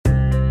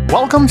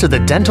Welcome to the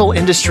Dental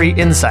Industry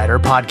Insider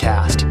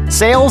Podcast.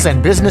 Sales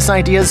and business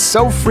ideas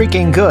so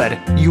freaking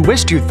good, you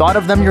wished you thought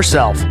of them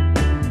yourself.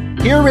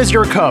 Here is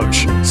your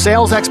coach,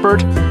 sales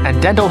expert, and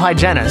dental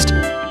hygienist,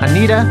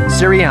 Anita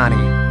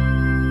Sirianni.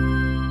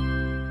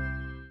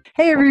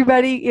 Hey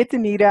everybody, it's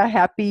Anita.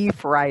 Happy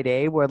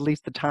Friday, or at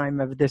least the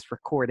time of this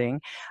recording.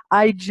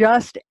 I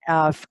just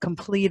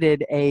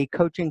completed a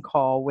coaching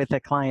call with a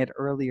client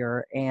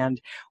earlier,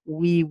 and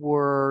we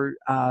were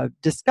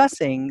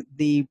discussing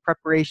the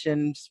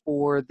preparations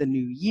for the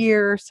new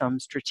year, some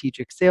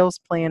strategic sales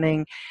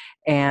planning,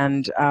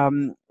 and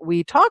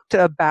we talked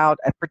about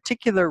a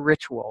particular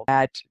ritual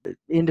that the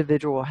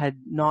individual had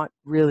not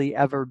really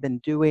ever been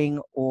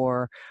doing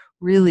or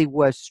really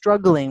was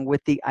struggling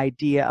with the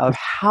idea of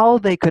how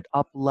they could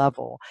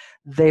up-level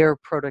their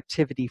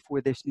productivity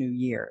for this new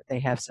year. They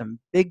have some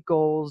big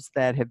goals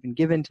that have been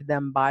given to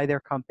them by their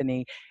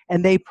company,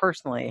 and they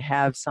personally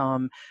have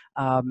some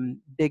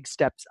big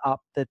steps up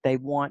that they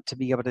want to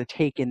be able to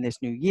take in this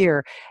new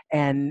year.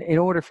 And in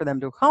order for them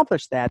to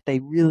accomplish that, they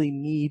really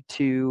need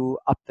to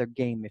up their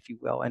game, if you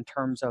will, in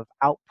terms of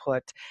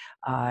output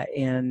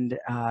and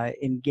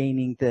in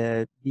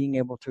being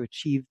able to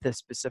achieve the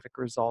specific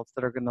results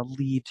that are going to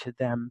lead to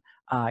them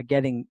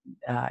getting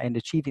and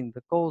achieving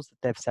the goals that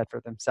they've set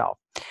for themselves.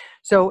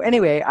 So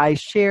anyway, I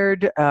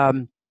shared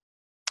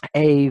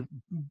a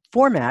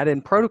format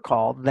and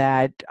protocol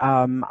that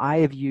I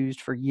have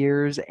used for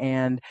years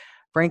and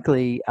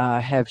frankly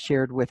have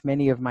shared with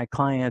many of my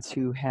clients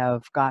who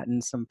have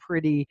gotten some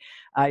pretty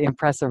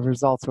impressive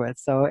results with.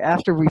 So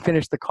after we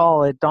finished the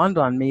call, it dawned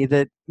on me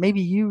that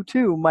maybe you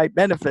too might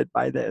benefit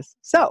by this.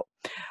 So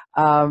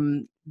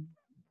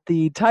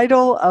the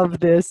title of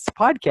this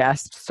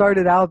podcast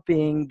started out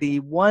being the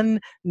one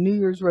New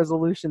Year's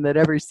resolution that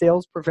every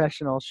sales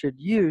professional should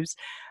use.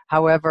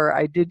 However,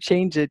 I did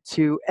change it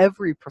to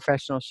every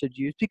professional should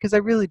use because I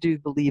really do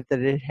believe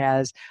that it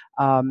has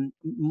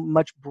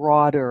much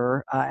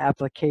broader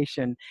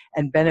application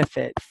and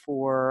benefit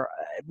for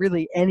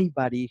really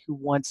anybody who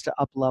wants to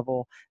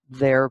up-level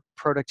their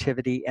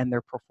productivity and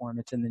their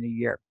performance in the new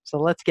year. So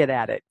let's get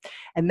at it.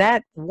 And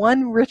that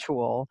one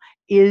ritual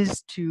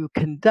is to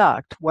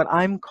conduct what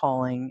I'm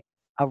calling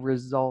a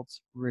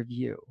results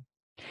review.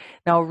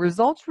 Now, a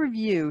results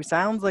review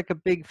sounds like a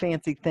big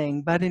fancy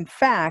thing, but in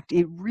fact,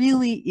 it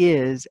really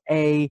is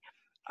a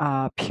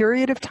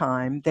period of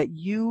time that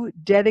you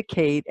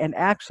dedicate, and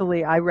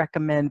actually I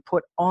recommend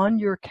put on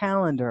your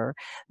calendar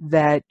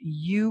that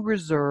you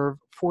reserve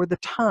for the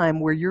time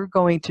where you're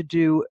going to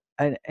do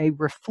a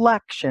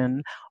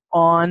reflection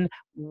on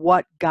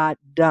what got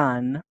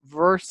done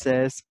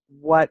versus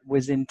what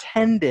was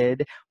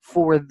intended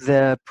for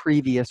the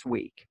previous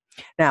week.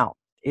 Now,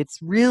 it's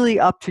really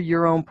up to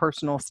your own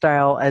personal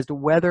style as to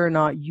whether or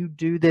not you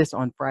do this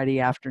on Friday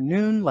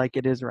afternoon like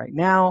it is right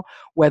now,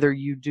 whether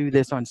you do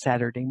this on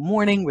Saturday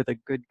morning with a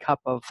good cup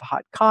of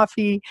hot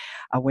coffee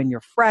when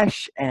you're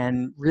fresh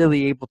and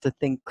really able to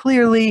think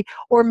clearly,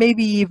 or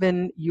maybe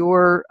even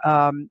your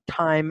a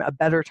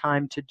better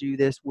time to do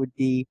this would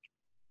be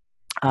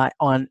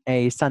on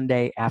a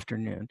Sunday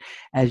afternoon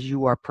as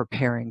you are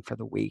preparing for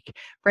the week.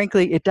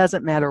 Frankly, it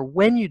doesn't matter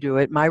when you do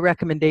it. My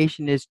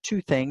recommendation is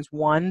two things.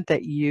 One,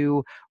 that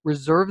you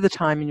reserve the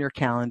time in your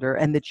calendar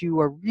and that you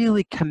are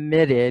really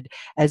committed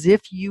as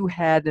if you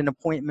had an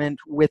appointment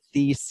with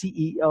the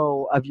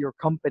CEO of your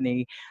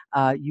company.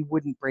 You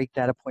wouldn't break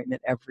that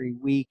appointment every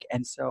week.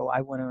 And so I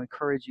want to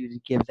encourage you to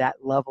give that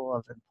level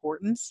of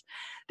importance.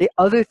 The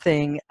other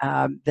thing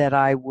that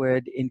I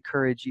would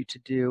encourage you to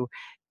do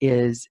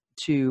is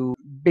to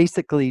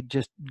basically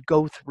just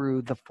go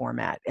through the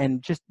format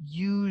and just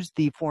use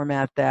the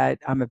format that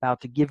I'm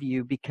about to give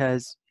you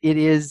because it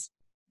is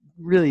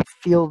really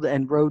field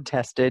and road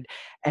tested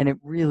and it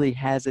really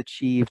has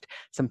achieved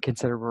some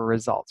considerable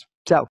results.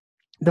 So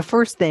the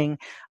first thing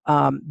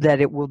that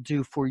it will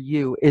do for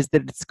you is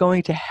that it's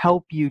going to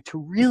help you to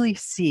really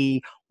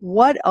see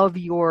what of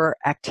your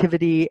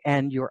activity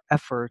and your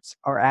efforts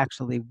are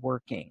actually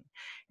working.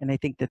 And I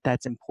think that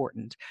that's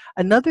important.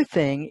 Another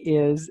thing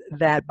is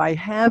that by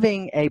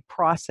having a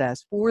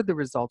process for the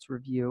results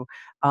review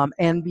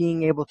and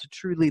being able to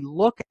truly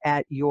look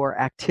at your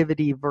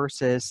activity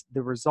versus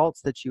the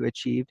results that you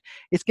achieved,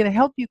 it's going to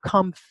help you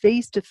come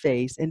face to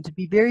face and to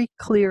be very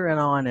clear and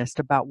honest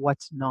about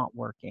what's not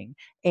working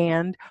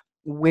and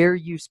where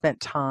you spent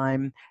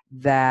time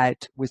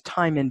that was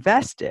time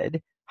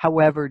invested,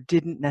 however,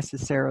 didn't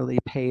necessarily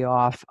pay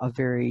off a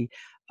very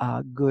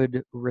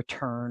good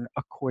return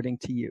according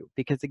to you.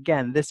 Because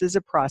again, this is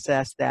a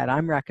process that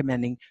I'm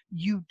recommending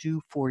you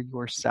do for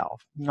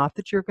yourself. Not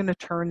that you're going to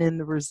turn in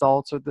the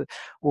results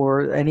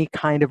or any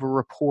kind of a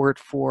report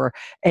for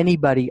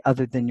anybody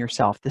other than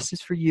yourself. This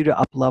is for you to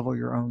up-level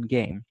your own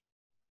game.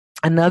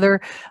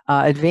 Another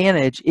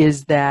advantage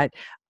is that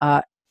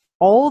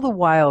all the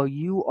while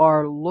you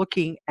are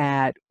looking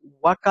at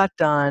what got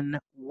done,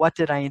 what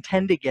did I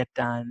intend to get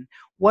done,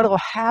 what will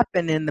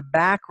happen in the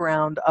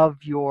background of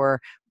your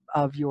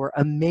of your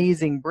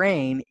amazing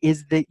brain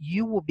is that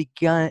you will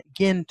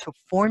begin to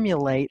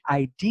formulate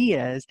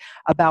ideas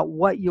about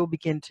what you'll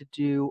begin to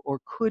do or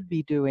could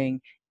be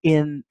doing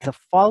in the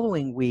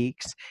following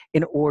weeks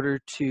in order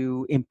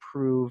to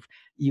improve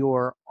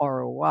your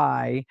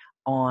ROI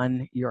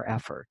on your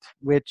effort,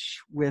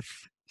 which with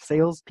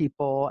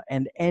salespeople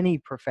and any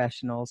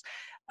professionals,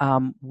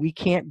 we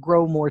can't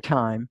grow more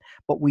time,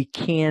 but we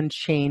can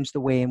change the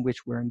way in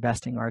which we're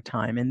investing our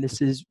time. And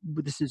this is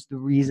the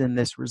reason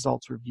this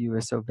results review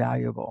is so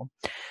valuable.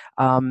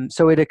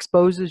 So it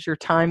exposes your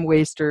time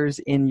wasters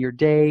in your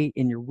day,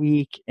 in your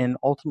week, and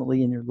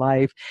ultimately in your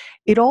life.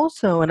 It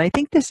also, and I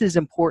think this is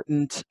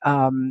important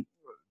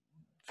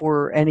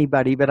for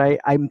anybody, but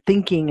I'm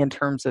thinking in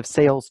terms of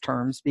sales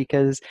terms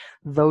because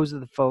those are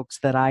the folks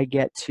that I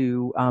get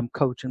to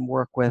coach and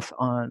work with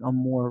on a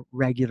more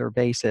regular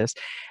basis.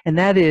 And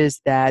that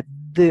is that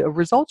the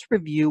results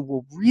review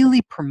will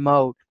really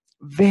promote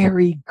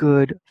very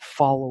good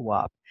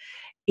follow-up,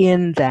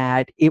 in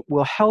that it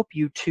will help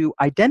you to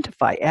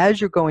identify as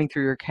you're going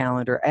through your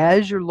calendar,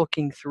 as you're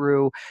looking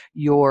through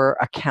your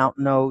account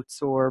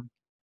notes or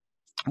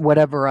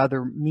whatever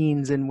other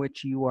means in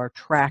which you are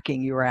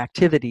tracking your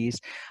activities,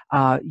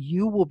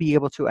 you will be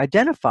able to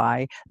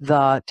identify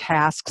the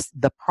tasks,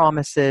 the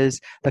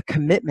promises, the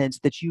commitments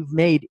that you've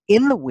made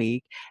in the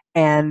week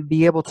and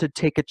be able to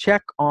take a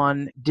check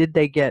on, did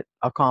they get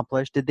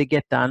accomplished, did they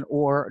get done,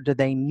 or do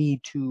they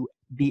need to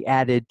be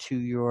added to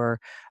your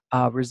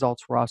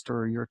results roster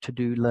or your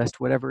to-do list,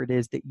 whatever it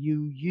is that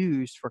you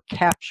use for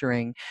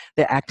capturing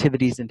the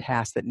activities and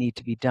tasks that need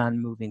to be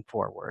done moving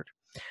forward.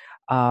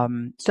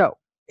 So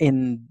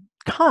in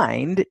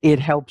kind, it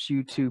helps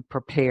you to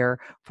prepare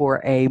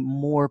for a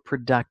more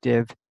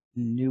productive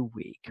new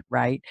week,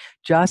 right?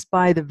 Just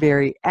by the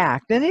very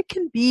act. And it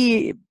can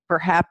be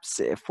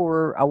perhaps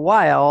for a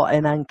while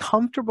an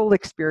uncomfortable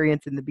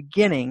experience in the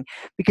beginning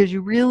because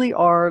you really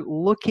are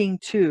looking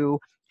to,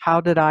 how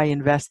did I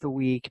invest the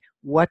week?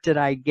 What did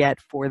I get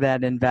for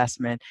that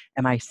investment?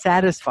 Am I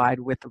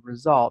satisfied with the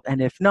result? And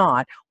if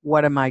not,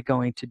 what am I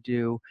going to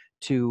do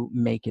to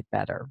make it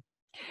better?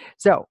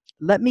 So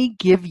let me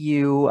give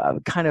you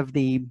kind of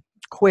the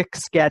quick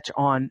sketch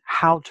on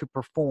how to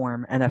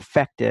perform an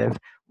effective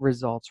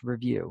results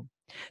review.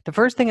 The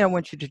first thing I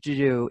want you to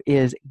do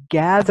is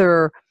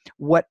gather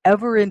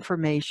whatever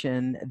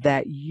information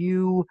that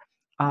you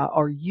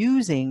are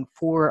using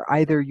for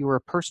either your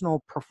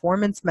personal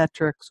performance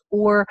metrics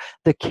or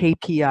the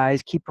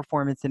KPIs, key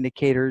performance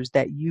indicators,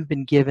 that you've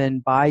been given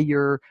by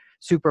your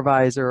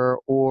supervisor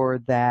or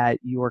that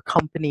your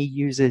company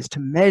uses to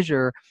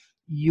measure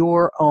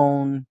your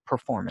own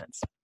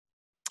performance.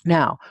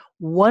 Now,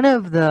 one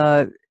of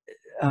the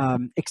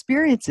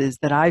experiences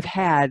that I've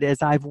had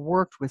as I've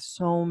worked with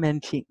so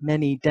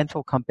many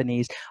dental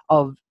companies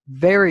of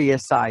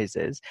various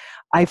sizes,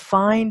 I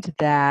find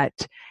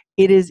that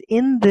it is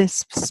in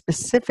this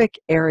specific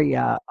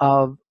area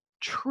of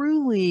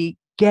truly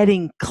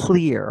getting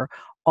clear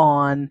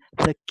on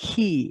the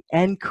key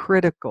and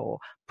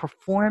critical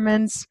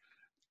performance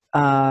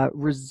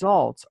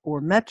results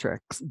or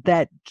metrics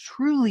that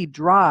truly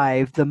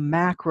drive the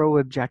macro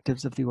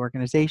objectives of the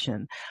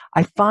organization.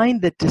 I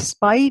find that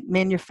despite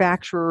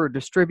manufacturer or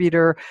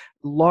distributor,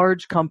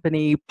 large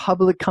company,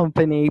 public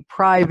company,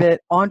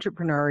 private,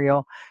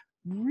 entrepreneurial,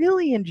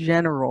 really in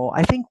general,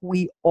 I think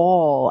we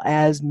all,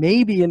 as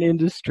maybe an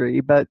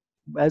industry, but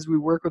as we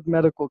work with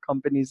medical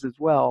companies as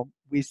well,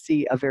 we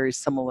see a very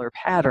similar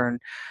pattern.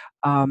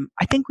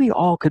 I think we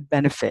all could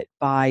benefit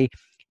by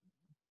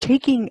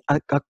taking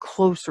a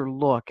closer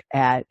look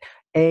at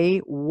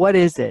what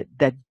is it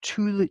that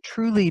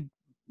truly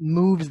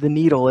moves the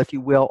needle, if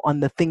you will, on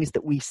the things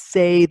that we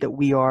say that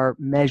we are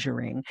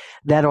measuring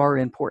that are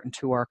important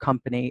to our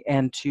company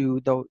and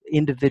to the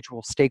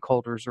individual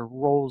stakeholders or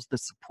roles that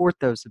support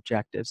those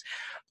objectives.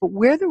 But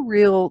where the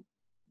real,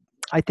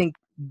 I think,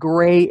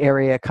 gray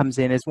area comes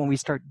in is when we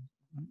start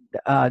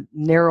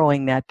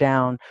narrowing that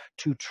down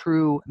to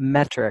true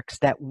metrics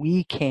that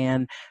we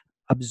can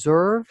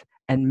observe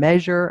and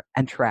measure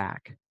and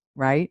track,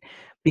 right?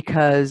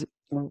 Because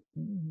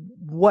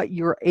what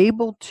you're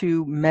able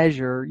to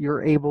measure,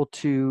 you're able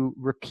to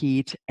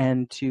repeat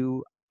and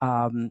to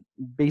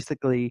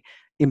basically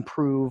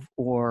improve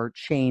or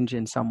change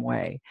in some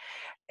way.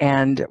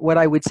 And what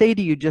I would say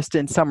to you, just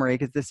in summary,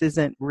 because this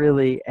isn't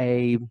really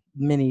a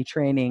mini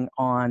training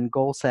on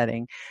goal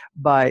setting,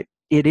 but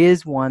it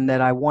is one that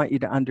I want you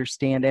to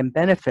understand and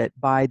benefit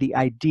by the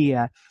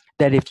idea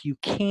that if you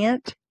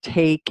can't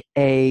take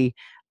a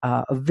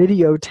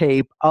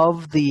videotape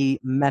of the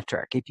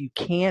metric, if you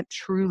can't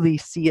truly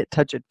see it,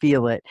 touch it,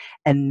 feel it,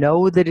 and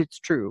know that it's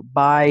true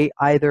by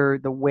either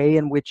the way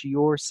in which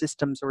your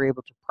systems are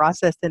able to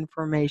process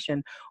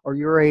information or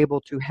you're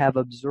able to have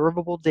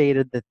observable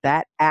data that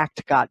that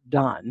act got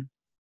done,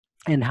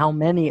 and how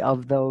many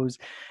of those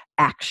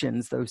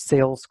actions, those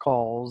sales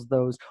calls,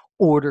 those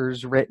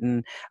orders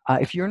written,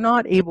 if you're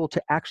not able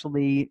to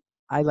actually,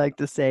 I like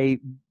to say,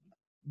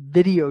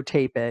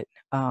 videotape it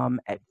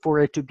for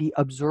it to be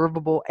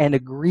observable and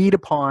agreed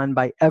upon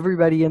by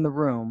everybody in the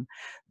room,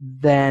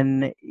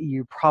 then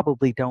you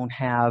probably don't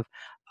have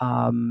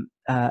an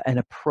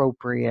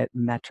appropriate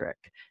metric.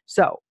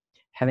 So,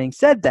 having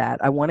said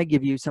that, I want to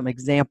give you some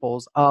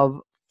examples of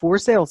for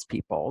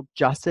salespeople,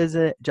 just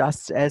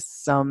as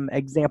some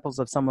examples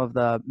of some of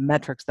the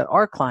metrics that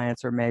our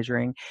clients are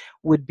measuring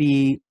would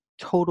be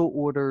total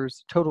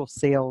orders, total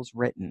sales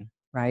written,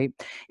 right?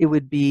 It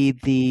would be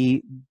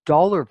the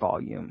dollar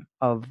volume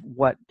of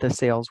what the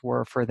sales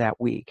were for that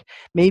week.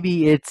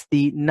 Maybe it's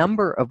the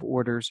number of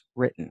orders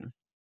written.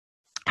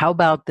 How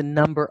about the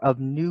number of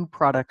new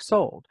products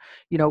sold?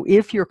 You know,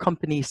 if your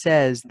company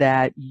says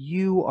that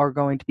you are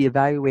going to be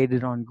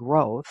evaluated on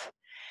growth,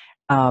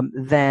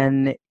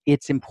 then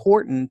it's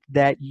important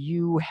that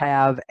you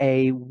have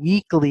a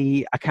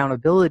weekly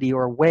accountability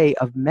or a way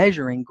of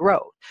measuring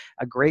growth.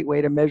 A great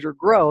way to measure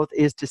growth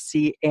is to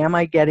see, am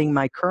I getting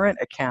my current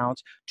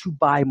accounts to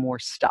buy more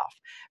stuff?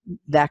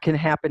 That can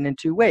happen in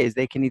two ways.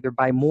 They can either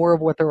buy more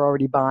of what they're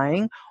already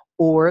buying,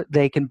 or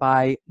they can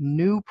buy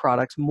new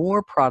products,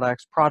 more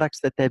products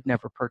that they've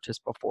never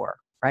purchased before,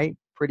 right?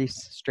 Pretty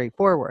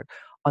straightforward.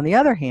 On the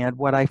other hand,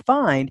 what I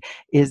find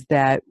is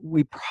that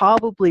we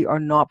probably are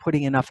not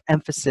putting enough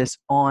emphasis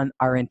on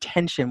our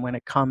intention when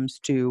it comes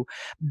to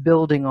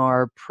building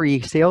our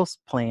pre-sales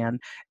plan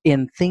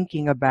in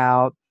thinking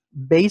about,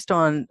 based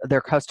on their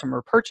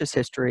customer purchase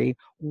history,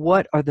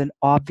 what are the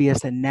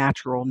obvious and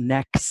natural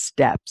next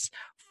steps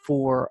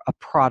for a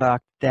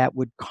product that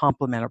would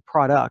complement, or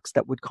products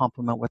that would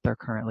complement what they're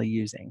currently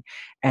using.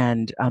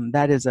 And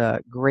that is a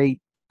great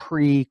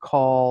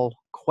pre-call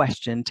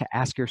question to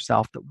ask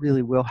yourself that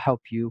really will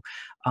help you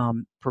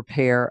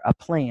prepare a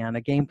plan,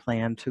 a game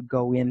plan to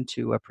go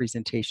into a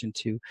presentation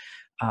to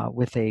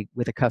with a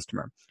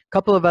customer. A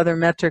couple of other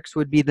metrics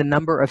would be the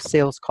number of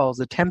sales calls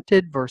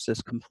attempted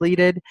versus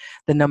completed,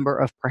 the number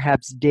of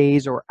perhaps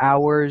days or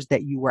hours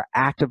that you were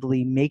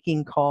actively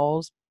making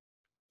calls,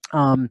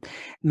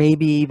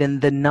 maybe even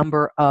the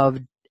number of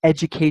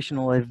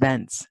educational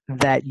events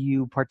that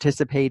you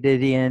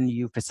participated in,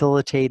 you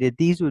facilitated.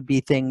 These would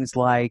be things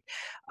like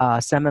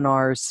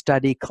seminars,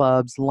 study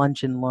clubs,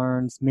 lunch and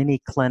learns,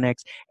 mini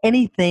clinics,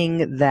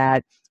 anything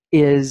that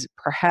is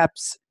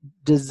perhaps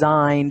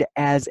designed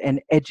as an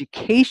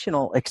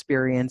educational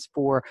experience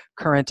for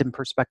current and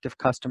prospective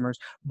customers,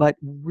 but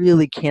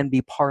really can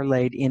be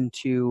parlayed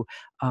into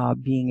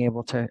being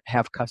able to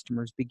have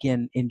customers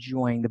begin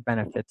enjoying the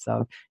benefits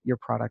of your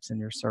products and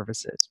your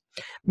services.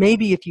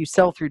 Maybe if you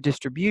sell through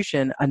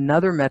distribution,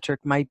 another metric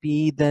might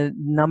be the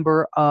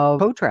number of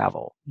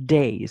co-travel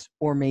days,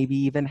 or maybe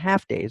even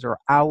half days or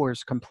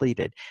hours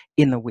completed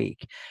in the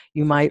week.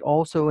 You might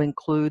also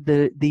include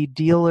the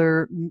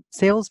dealer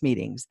sales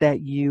meetings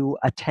that you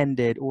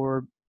attended,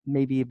 or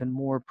maybe even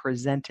more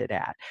presented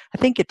at. I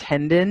think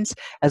attendance,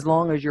 as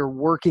long as you're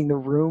working the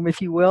room,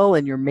 if you will,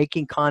 and you're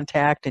making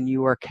contact and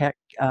you are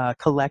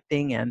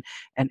collecting and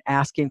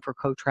asking for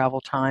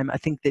co-travel time, I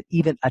think that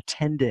even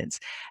attendance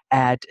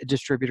at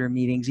distributor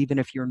meetings, even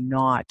if you're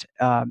not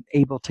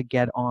able to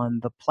get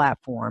on the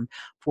platform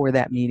for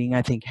that meeting,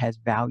 I think has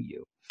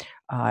value.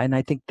 And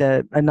I think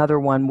that another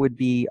one would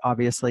be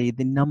obviously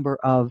the number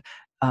of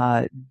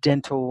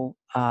dental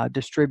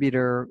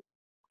distributor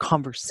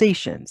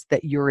conversations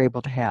that you're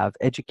able to have,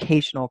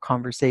 educational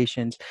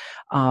conversations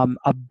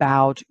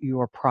about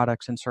your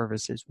products and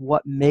services,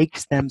 what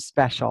makes them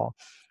special,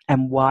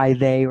 and why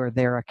they or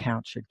their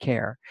account should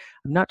care.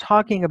 I'm not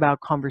talking about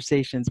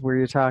conversations where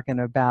you're talking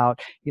about,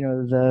 you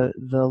know,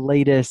 the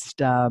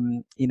latest,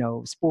 you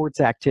know, sports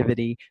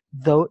activity,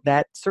 though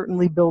that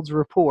certainly builds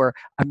rapport.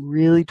 I'm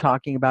really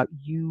talking about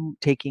you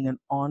taking an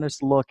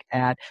honest look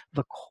at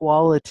the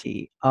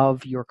quality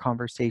of your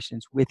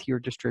conversations with your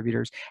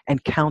distributors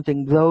and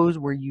counting those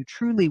where you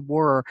truly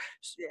were,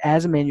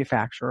 as a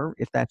manufacturer,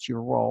 if that's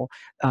your role,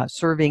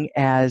 serving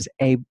as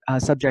a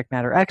subject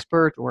matter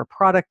expert or a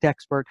product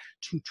expert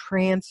to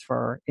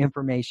transfer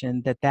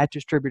information that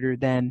distributor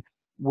then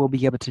will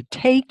be able to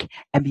take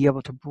and be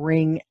able to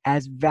bring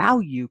as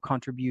value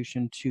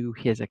contribution to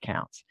his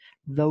accounts.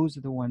 Those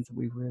are the ones that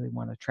we really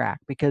want to track,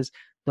 because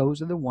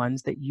those are the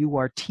ones that you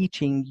are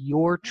teaching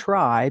your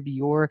tribe,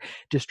 your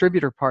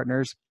distributor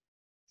partners,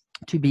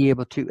 to be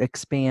able to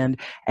expand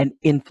and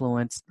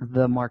influence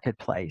the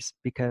marketplace,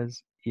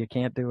 because you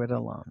can't do it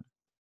alone.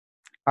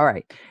 All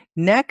right.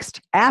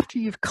 Next, after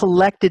you've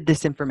collected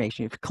this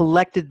information, you've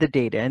collected the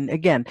data, and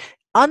again,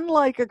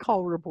 unlike a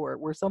call report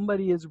where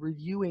somebody is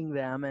reviewing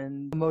them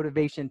and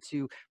motivation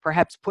to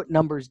perhaps put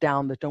numbers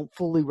down that don't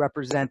fully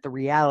represent the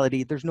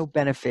reality, there's no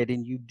benefit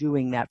in you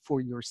doing that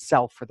for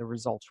yourself for the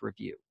results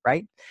review,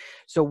 right?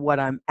 So what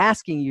I'm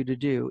asking you to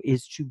do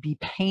is to be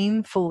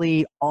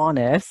painfully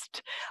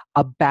honest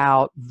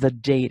about the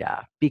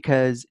data,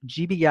 because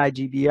GBI,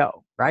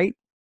 GBO, right?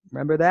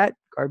 Remember that?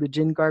 Garbage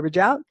in, garbage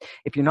out.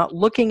 If you're not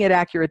looking at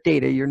accurate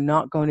data, you're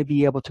not going to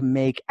be able to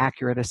make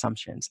accurate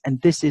assumptions.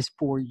 And this is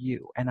for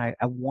you. And I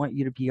want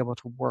you to be able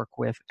to work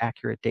with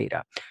accurate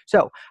data.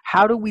 So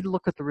how do we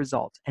look at the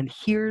results? And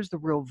here's the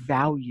real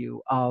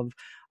value of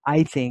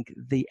I think,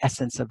 the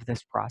essence of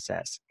this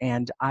process.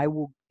 And I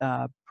will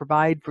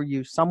provide for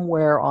you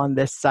somewhere on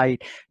this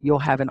site, you'll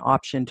have an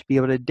option to be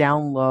able to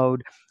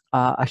download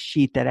a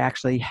sheet that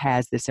actually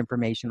has this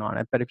information on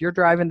it. But if you're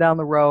driving down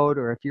the road,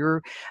 or if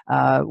you're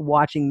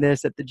watching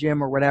this at the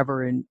gym or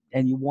whatever, and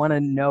you want to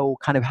know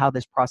kind of how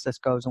this process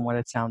goes and what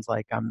it sounds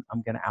like, I'm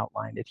going to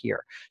outline it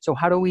here. So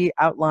how do we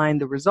outline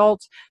the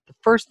results? The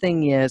first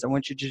thing is, I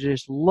want you to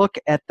just look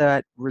at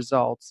the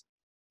results,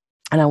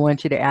 and I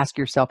want you to ask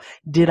yourself,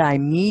 did I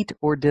meet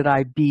or did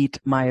I beat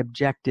my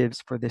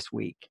objectives for this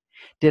week?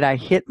 Did I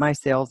hit my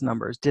sales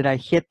numbers? Did I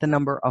hit the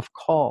number of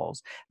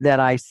calls that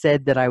I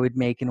said that I would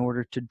make in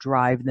order to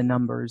drive the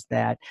numbers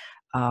that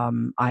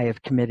I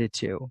have committed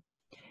to?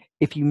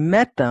 If you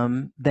met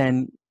them,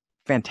 then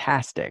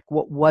fantastic.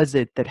 What was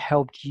it that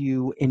helped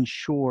you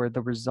ensure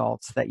the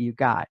results that you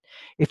got?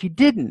 If you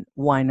didn't,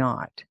 why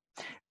not?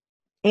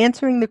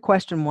 Answering the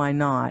question, why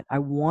not, I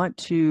want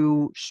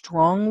to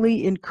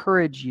strongly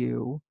encourage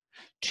you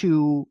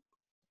to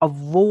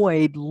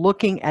avoid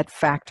looking at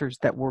factors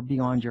that were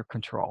beyond your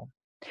control.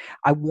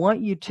 I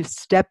want you to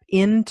step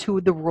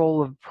into the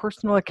role of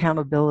personal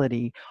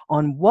accountability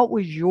on what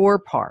was your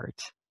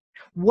part.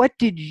 What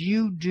did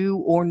you do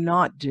or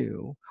not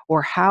do?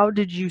 Or how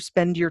did you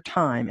spend your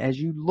time as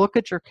you look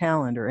at your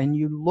calendar and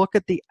you look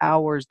at the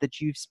hours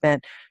that you've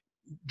spent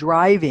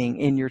driving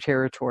in your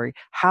territory?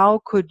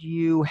 How could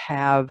you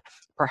have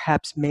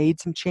perhaps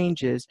made some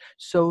changes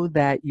so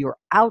that your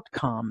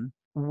outcome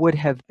would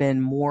have been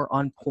more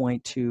on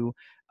point to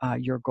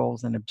your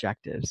goals and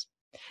objectives?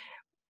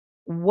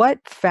 What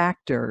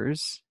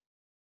factors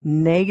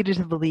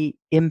negatively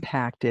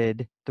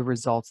impacted the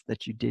results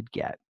that you did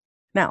get?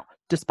 Now,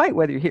 despite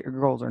whether you hit your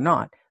goals or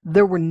not,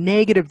 there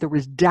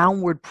was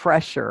downward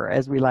pressure,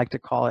 as we like to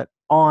call it,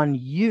 on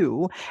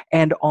you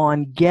and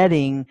on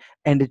getting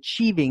and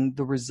achieving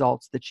the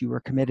results that you were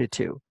committed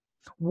to.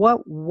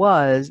 What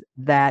was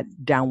that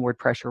downward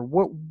pressure?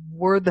 What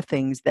were the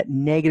things that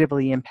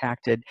negatively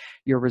impacted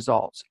your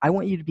results? I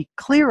want you to be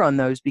clear on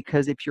those,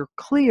 because if you're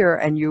clear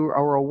and you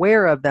are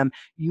aware of them,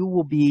 you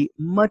will be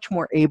much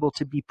more able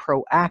to be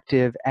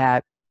proactive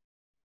at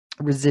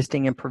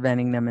resisting and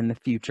preventing them in the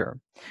future.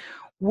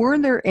 Were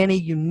there any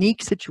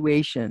unique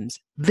situations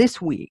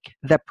this week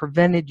that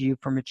prevented you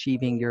from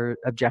achieving your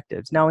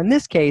objectives? Now, in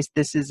this case,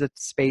 this is a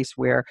space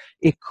where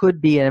it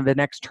could be an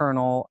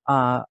external,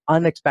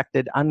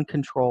 unexpected,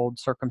 uncontrolled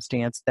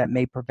circumstance that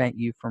may prevent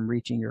you from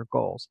reaching your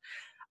goals.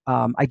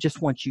 I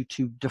just want you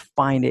to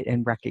define it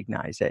and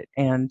recognize it,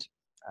 and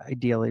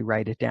ideally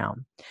write it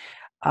down.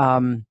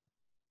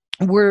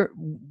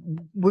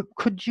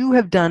 Could you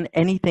have done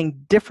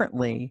anything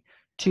differently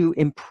to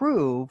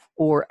improve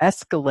or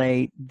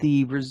escalate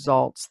the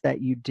results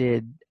that you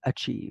did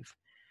achieve?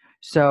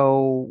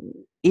 So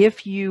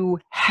if you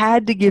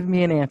had to give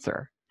me an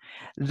answer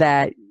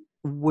that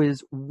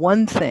was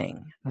one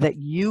thing that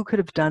you could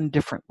have done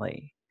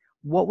differently,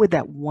 what would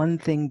that one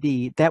thing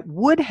be that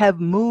would have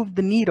moved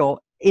the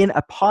needle in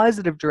a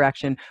positive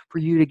direction for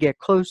you to get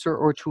closer,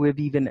 or to have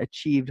even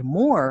achieved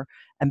more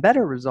and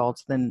better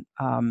results than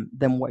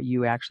what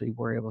you actually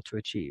were able to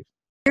achieve?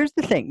 Here's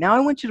the thing. Now I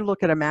want you to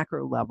look at a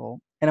macro level,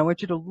 and I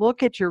want you to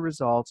look at your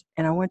results,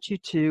 and I want you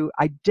to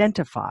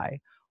identify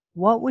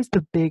what was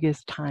the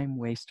biggest time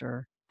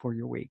waster for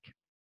your week.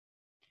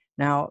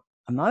 Now,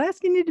 I'm not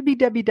asking you to be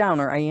Debbie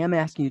Downer. I am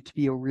asking you to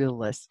be a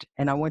realist,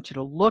 and I want you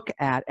to look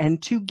at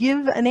and to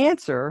give an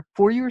answer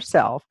for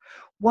yourself.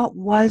 What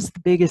was the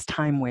biggest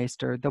time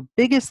waster? The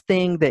biggest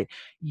thing that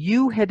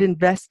you had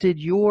invested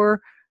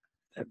your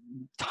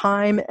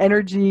time,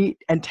 energy,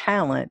 and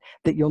talent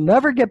that you'll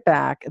never get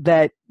back,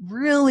 that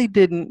really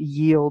didn't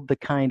yield the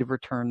kind of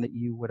return that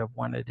you would have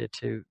wanted it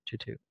to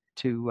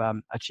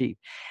achieve.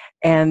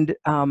 And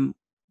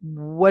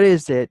what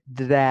is it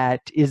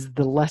that is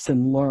the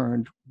lesson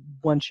learned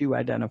once you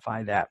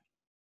identify that?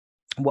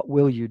 What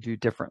will you do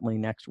differently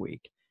next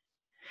week?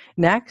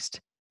 Next,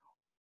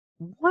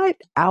 what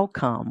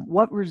outcome,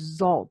 what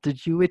result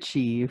did you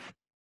achieve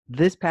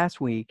this past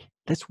week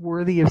that's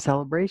worthy of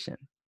celebration?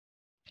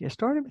 You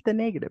started with the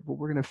negative, but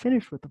we're going to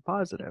finish with the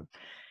positive.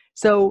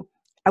 So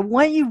I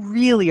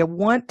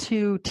want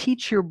to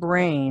teach your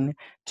brain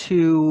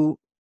to,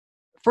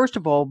 first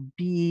of all,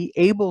 be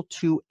able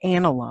to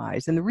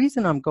analyze. And the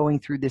reason I'm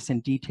going through this in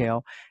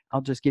detail,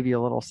 I'll just give you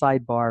a little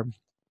sidebar.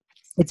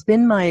 It's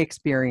been my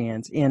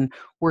experience in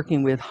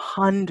working with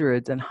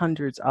hundreds and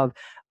hundreds of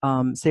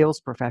sales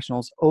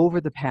professionals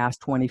over the past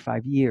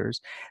 25 years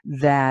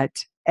that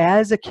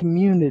as a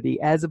community,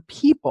 as a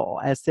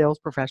people, as sales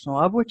professional,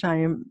 of which I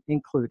am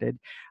included,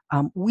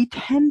 we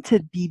tend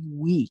to be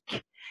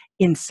weak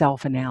in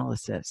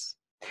self-analysis.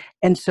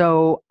 And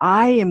so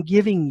I am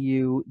giving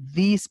you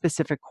these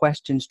specific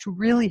questions to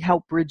really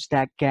help bridge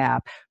that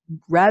gap,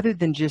 rather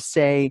than just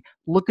say,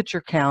 look at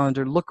your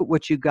calendar, look at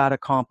what you got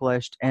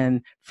accomplished,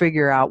 and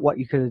figure out what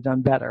you could have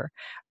done better.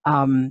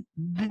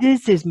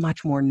 This is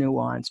much more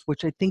nuanced,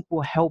 which I think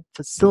will help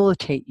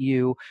facilitate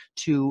you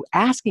to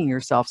asking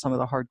yourself some of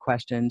the hard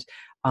questions,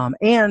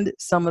 and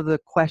some of the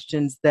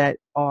questions that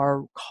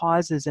are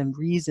causes and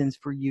reasons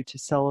for you to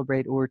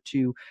celebrate or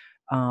to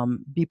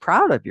be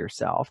proud of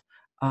yourself,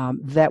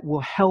 that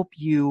will help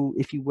you,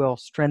 if you will,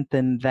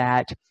 strengthen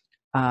that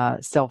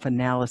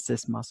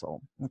self-analysis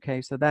muscle.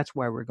 Okay, so that's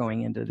why we're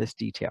going into this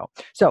detail.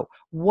 So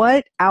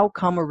what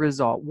outcome or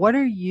result, what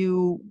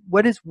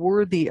is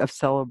worthy of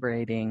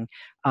celebrating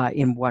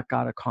in what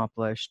got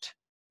accomplished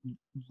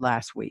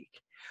last week?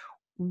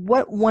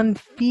 What one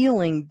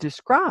feeling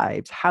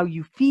describes how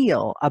you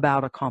feel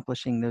about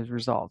accomplishing those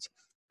results?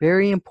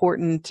 Very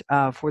important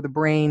for the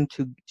brain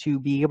to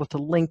be able to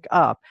link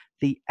up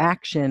the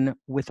action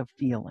with a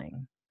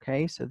feeling.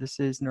 Okay, so this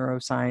is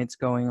neuroscience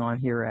going on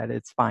here at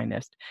its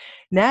finest.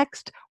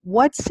 Next,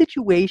 what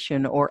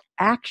situation or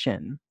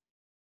action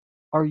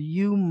are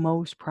you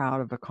most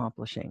proud of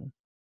accomplishing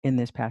in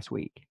this past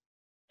week?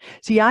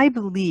 See, I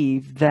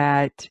believe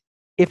that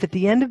if at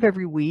the end of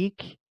every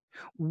week,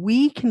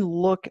 we can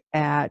look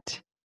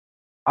at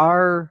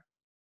our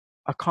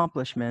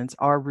accomplishments,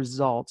 our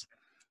results,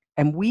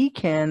 and we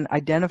can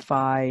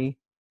identify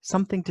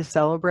something to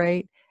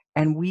celebrate,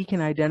 and we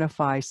can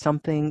identify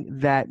something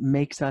that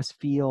makes us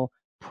feel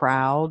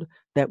proud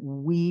that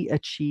we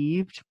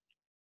achieved.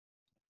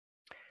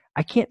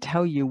 I can't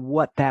tell you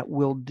what that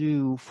will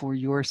do for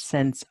your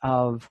sense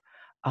of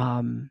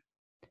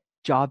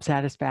job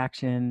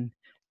satisfaction,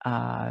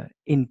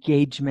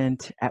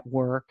 engagement at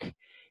work,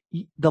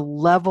 the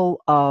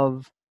level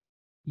of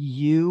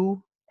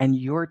you and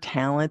your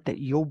talent that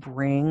you'll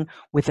bring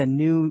with a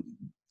new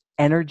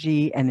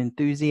energy and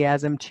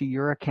enthusiasm to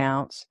your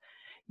accounts.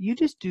 You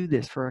just do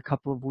this for a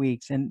couple of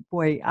weeks, and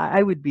boy,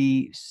 I would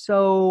be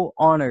so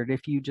honored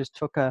if you just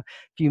took a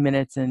few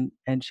minutes and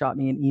shot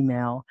me an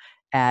email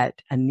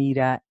at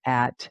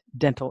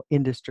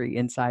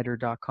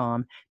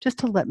Anita@dentalindustryinsider.com just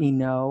to let me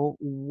know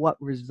what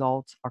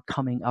results are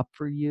coming up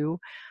for you.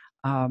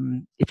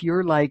 If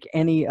you're like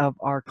any of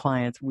our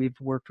clients we've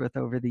worked with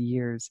over the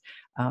years,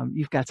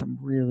 you've got some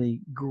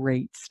really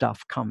great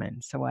stuff coming.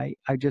 So I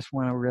just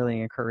want to really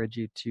encourage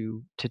you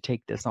to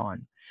take this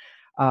on.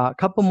 A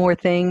couple more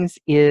things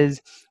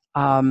is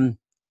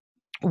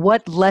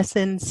what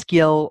lesson,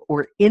 skill,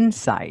 or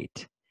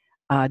insight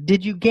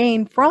did you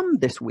gain from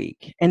this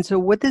week? And so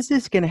what this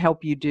is going to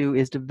help you do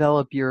is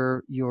develop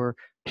your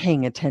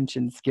paying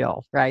attention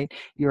skill, right?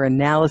 Your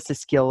analysis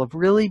skill of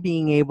really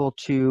being able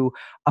to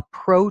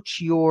approach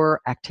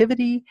your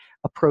activity,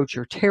 approach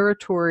your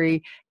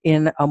territory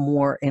in a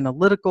more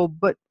analytical,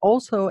 but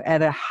also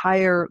at a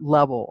higher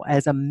level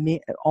as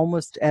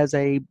almost as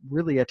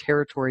really a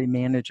territory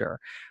manager.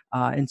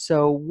 And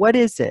so what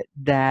is it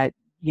that,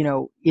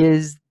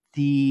 is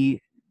the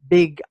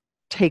big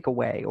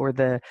takeaway or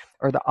the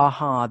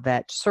aha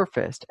that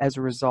surfaced as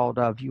a result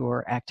of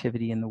your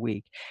activity in the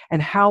week,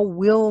 and how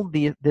will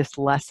this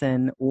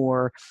lesson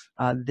or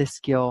this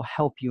skill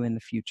help you in the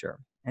future?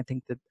 I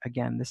think that,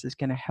 again, this is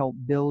going to help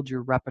build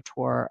your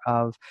repertoire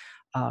of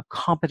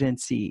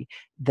competency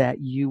that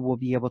you will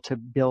be able to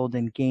build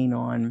and gain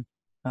on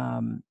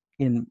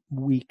in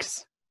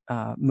weeks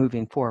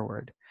moving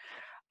forward.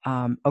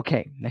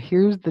 Okay, now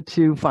here's the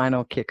two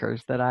final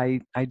kickers that I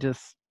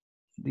just,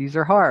 these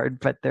are hard,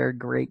 but they're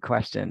great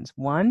questions.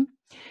 One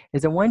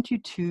is I want you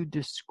to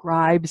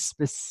describe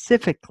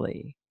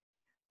specifically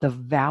the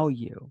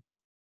value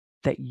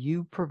that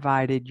you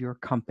provided your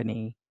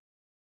company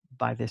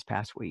by this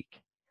past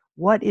week.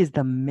 What is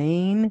the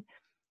main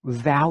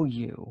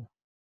value?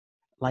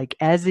 Like,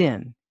 as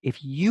in,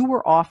 if you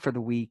were off for the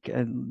week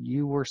and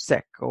you were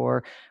sick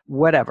or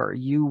whatever,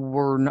 you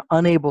were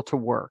unable to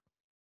work,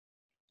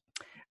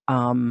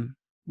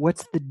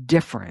 what's the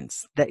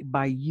difference that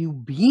by you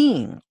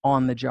being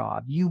on the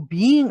job, you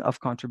being of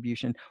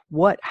contribution,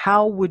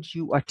 how would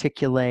you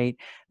articulate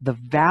the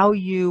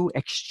value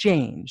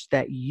exchange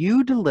that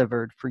you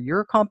delivered for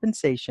your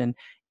compensation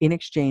in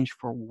exchange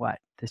for what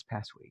this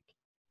past week?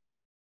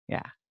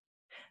 Yeah.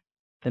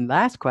 The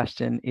last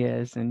question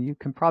is, and you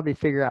can probably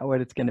figure out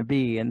what it's going to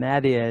be, and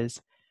that is,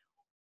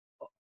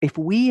 if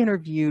we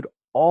interviewed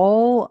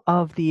all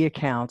of the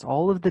accounts,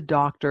 all of the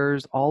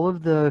doctors, all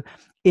of the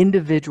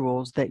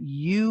individuals that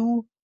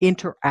you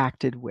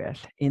interacted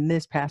with in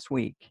this past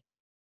week,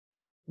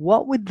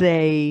 what would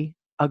they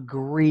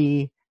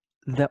agree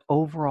the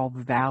overall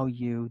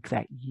value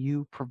that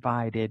you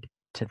provided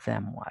to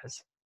them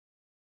was?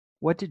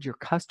 What did your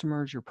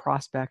customers, your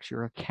prospects,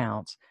 your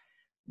accounts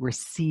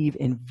receive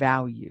in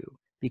value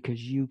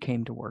because you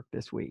came to work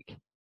this week?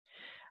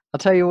 I'll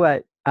tell you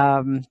what,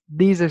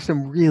 these are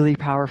some really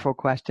powerful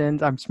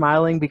questions. I'm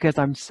smiling because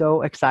I'm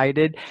so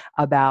excited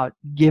about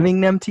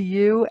giving them to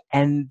you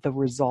and the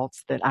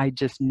results that I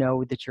just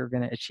know that you're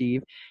going to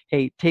achieve.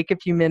 Hey, take a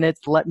few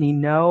minutes, let me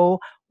know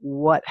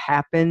what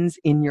happens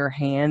in your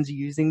hands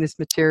using this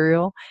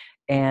material,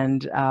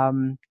 and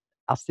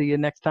I'll see you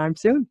next time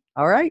soon.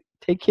 All right,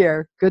 take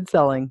care. Good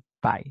selling.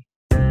 Bye.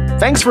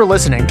 Thanks for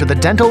listening to the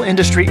Dental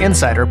Industry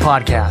Insider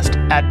podcast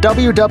at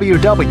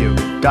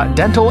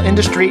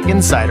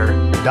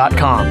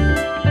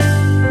www.dentalindustryinsider.com.